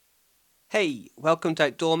Hey, welcome to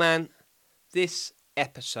Outdoor Man. This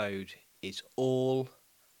episode is all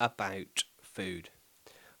about food.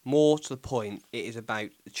 More to the point, it is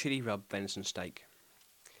about the chili rub venison steak.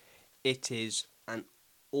 It is an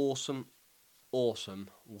awesome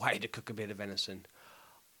way to cook a bit of venison.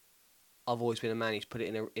 I've always been a man who's put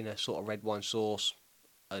it in a sort of red wine sauce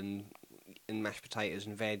and mashed potatoes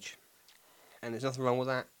and veg, and there's nothing wrong with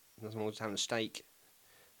that. There's nothing wrong with having a steak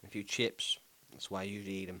and a few chips. That's the way I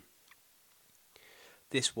usually eat them.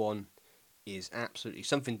 This one is absolutely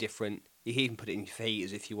something different. You can even put it in your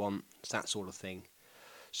fajitas if you want. It's that sort of thing.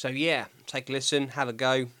 So yeah, take a listen, have a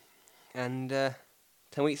go, and tell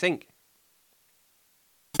me what you think.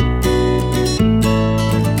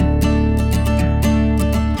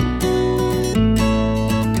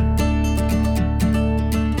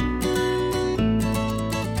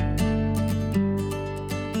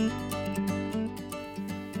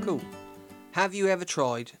 Cool. Have you ever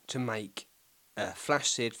tried to make a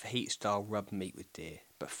flash-seared fajita style rub meat with deer,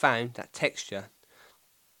 but found that texture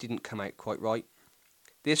didn't come out quite right?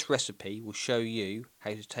 This recipe will show you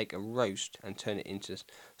how to take a roast and turn it into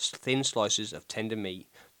thin slices of tender meat,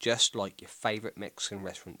 just like your favourite Mexican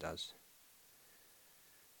restaurant does.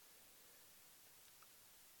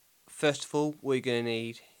 First of all, what you're going to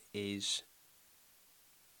need is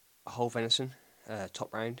a whole venison,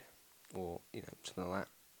 top round, or something like that.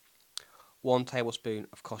 1 tablespoon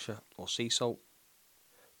of kosher or sea salt,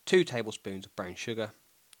 2 tablespoons of brown sugar,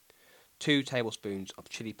 2 tablespoons of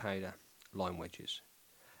chili powder, lime wedges,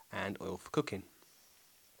 and oil for cooking.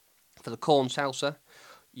 For the corn salsa,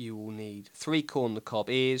 you will need 3 corn on the cob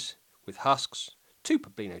ears with husks, 2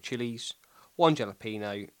 poblano chilies, 1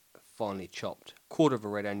 jalapeno finely chopped, 1/4 of a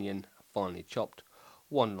red onion finely chopped,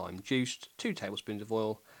 1 lime juiced, 2 tablespoons of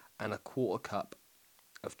oil, and 1/4 cup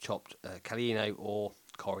of chopped cayenne or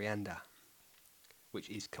coriander, which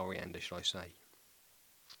is coriander, should I say.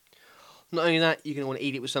 Not only that, you're going to want to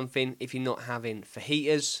eat it with something if you're not having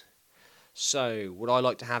fajitas. So what I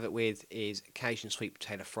like to have it with is Cajun sweet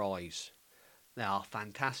potato fries. They are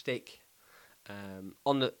fantastic.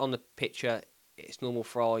 On the picture, it's normal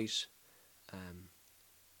fries,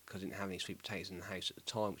 because I didn't have any sweet potatoes in the house at the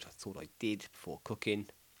time, which I thought I did before cooking.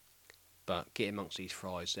 But get amongst these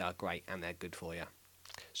fries, they are great and they're good for you.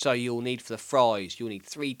 So you'll need, for the fries, you'll need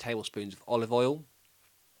 3 tablespoons of olive oil,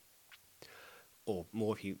 or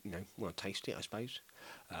more if you want to taste it, I suppose.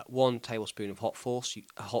 1 tablespoon of hot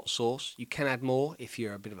sauce. You can add more if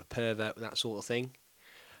you're a bit of a pervert with that sort of thing.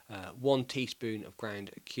 1 teaspoon of ground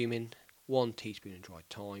cumin, 1 teaspoon of dried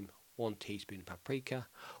thyme, 1 teaspoon of paprika,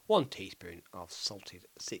 1 teaspoon of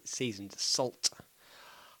seasoned salt,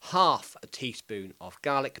 half a teaspoon of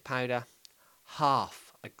garlic powder,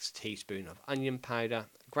 half a teaspoon of onion powder,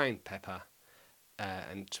 ground pepper,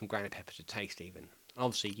 and some ground pepper to taste even.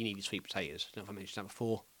 Obviously, you need your sweet potatoes. I don't know if I mentioned that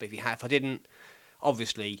before, but if I didn't,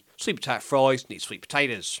 obviously, sweet potato fries need sweet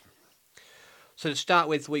potatoes. So to start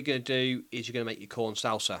with, what you're going to do is you're going to make your corn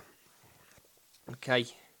salsa. Okay.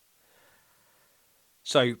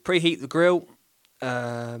 So preheat the grill.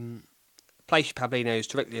 Place your pablones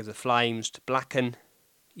directly over the flames to blacken.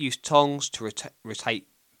 Use tongs to rotate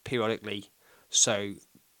periodically so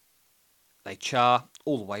they char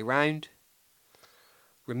all the way round.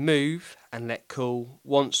 Remove and let cool.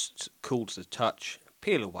 Once cool to the touch,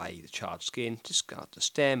 peel away the charred skin, discard the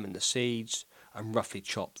stem and the seeds, and roughly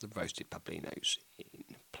chop the roasted pablones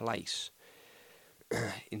in place.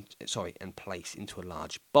 And place into a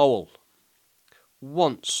large bowl.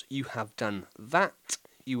 Once you have done that,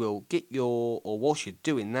 you will whilst you're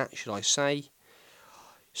doing that, should I say,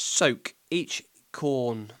 soak each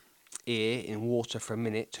corn ear in water for a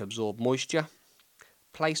minute to absorb moisture.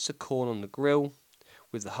 Place the corn on the grill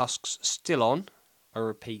with the husks still on, I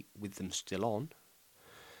repeat, with them still on,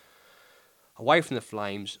 away from the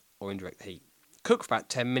flames or in direct heat. Cook for about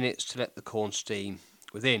 10 minutes to let the corn steam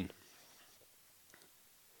within.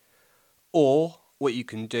 Or what you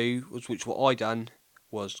can do, which what I done,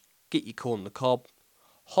 was get your corn on the cob,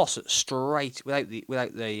 hoss it straight, without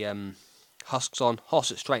the husks on,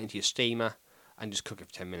 hoss it straight into your steamer and just cook it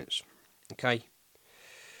for 10 minutes. Okay?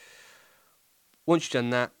 Once you've done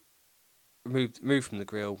that, remove from the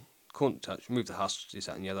grill, corn to touch, remove the husks, this,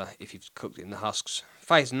 that and the other, if you've cooked it in the husks.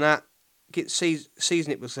 Phasing that,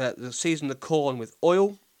 season the corn with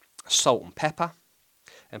oil, salt and pepper,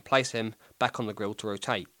 and place them back on the grill to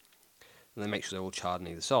rotate. And then make sure they're all charred on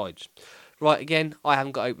either sides. Right, again, I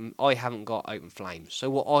haven't got open flames. So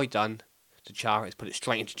what I done to char it is put it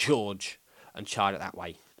straight into George and charred it that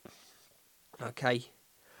way. Okay?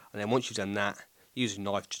 And then once you've done that, use a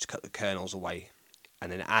knife just to cut the kernels away,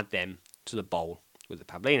 and then add them to the bowl with the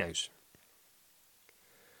pablones.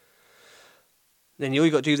 Then all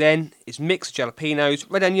you got to do then is mix the jalapenos,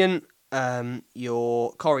 red onion,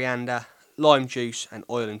 your coriander, lime juice, and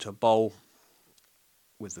oil into a bowl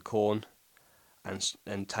with the corn,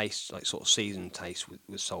 and taste, like sort of seasoned taste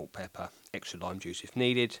with salt, pepper, extra lime juice if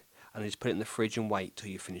needed, and just put it in the fridge and wait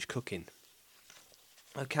till you finish cooking.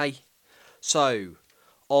 Okay, so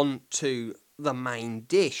on to the main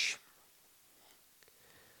dish.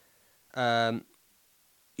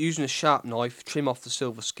 Using a sharp knife, trim off the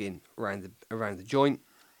silver skin around the joint,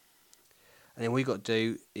 and then what you got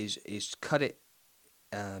to do is cut it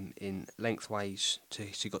in lengthways so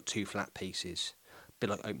you've got 2 flat pieces, a bit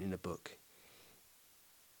like opening a book.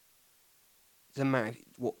 Doesn't matter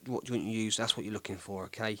what joint you use, that's what you're looking for,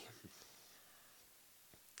 okay?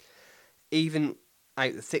 Even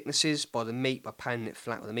out the thicknesses by the meat by pounding it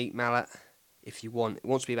flat with a meat mallet if you want. It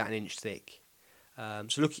wants to be about 1 inch thick.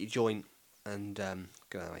 So look at your joint and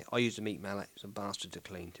go that way. I use a meat mallet, it's a bastard to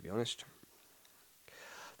clean, to be honest.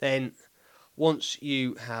 Then once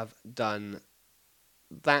you have done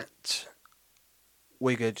that, what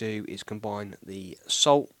you're going to do is combine the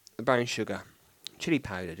salt, the brown sugar, chili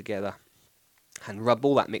powder together, and rub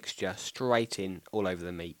all that mixture straight in all over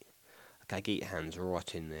the meat. Okay, get your hands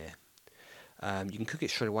right in there. You can cook it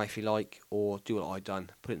straight away if you like, or do what I've done,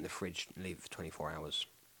 put it in the fridge and leave it for 24 hours.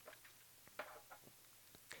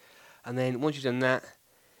 And then once you've done that,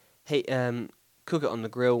 cook it on the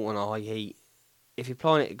grill on a high heat. If you're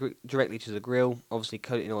applying it directly to the grill, obviously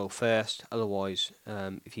coat it in oil first. Otherwise,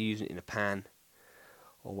 if you're using it in a pan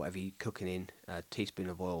or whatever you're cooking in, a teaspoon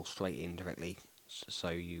of oil straight in directly, so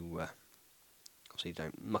you obviously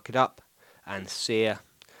don't muck it up, and sear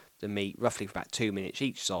the meat roughly for about 2 minutes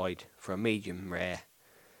each side for a medium rare,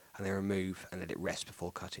 and then remove and let it rest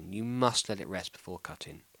before cutting. You must let it rest before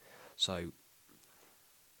cutting. So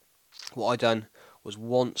what I done was,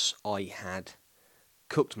 once I had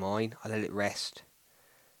cooked mine, I let it rest,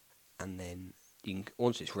 and then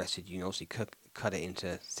once it's rested, you can obviously cut it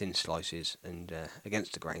into thin slices and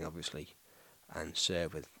against the grain, obviously, and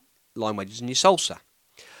serve with lime wedges and your salsa.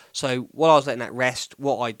 So while I was letting that rest,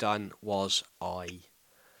 what I done was I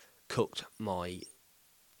cooked my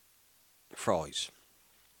fries.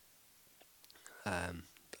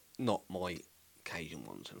 Not my Cajun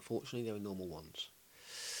ones, unfortunately, they were normal ones.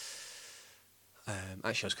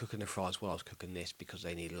 Actually, I was cooking the fries while I was cooking this because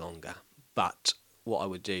they need longer. But what I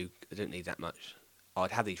would do, I didn't need that much.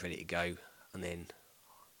 I'd have these ready to go, and then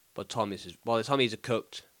by the time these are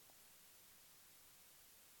cooked,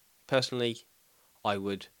 personally, I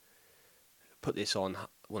would put this on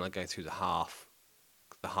when I go through the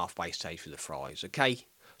halfway stage for the fries. Okay,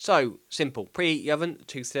 so simple. Preheat your oven at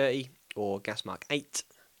 230 or gas mark 8.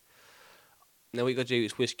 Now what you got to do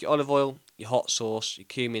is whisk your olive oil, your hot sauce, your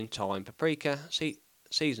cumin, thyme, paprika,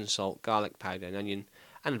 seasoned salt, garlic powder, and onion,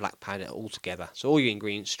 and black powder all together. So all your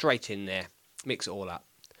ingredients straight in there. Mix it all up.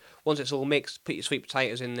 Once it's all mixed, put your sweet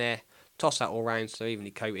potatoes in there. Toss that all round so they're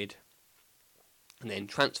evenly coated, and then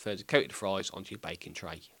transfer the coated fries onto your baking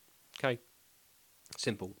tray. Okay,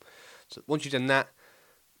 simple. So once you've done that,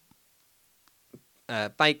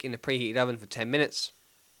 bake in the preheated oven for 10 minutes,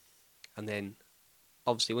 and then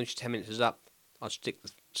obviously once your 10 minutes is up, I'll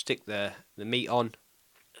stick the meat on,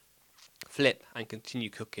 flip, and continue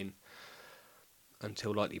cooking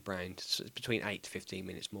until lightly browned. So it's between 8 to 15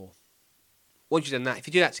 minutes more. Once you've done that, if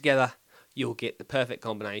you do that together, you'll get the perfect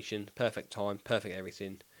combination, perfect time, perfect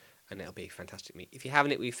everything, and it'll be fantastic meat. If you're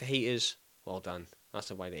having it with fajitas, well done. That's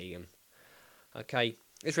the way to eat them. Okay,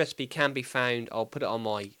 this recipe can be found. I'll put it on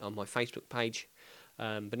my Facebook page.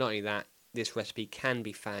 But not only that, this recipe can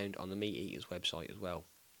be found on the Meat Eaters website as well.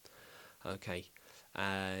 Okay,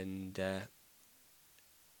 and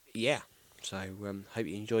yeah, so hope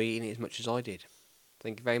you enjoy eating it as much as I did.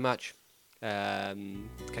 Thank you very much.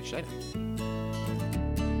 Catch you later.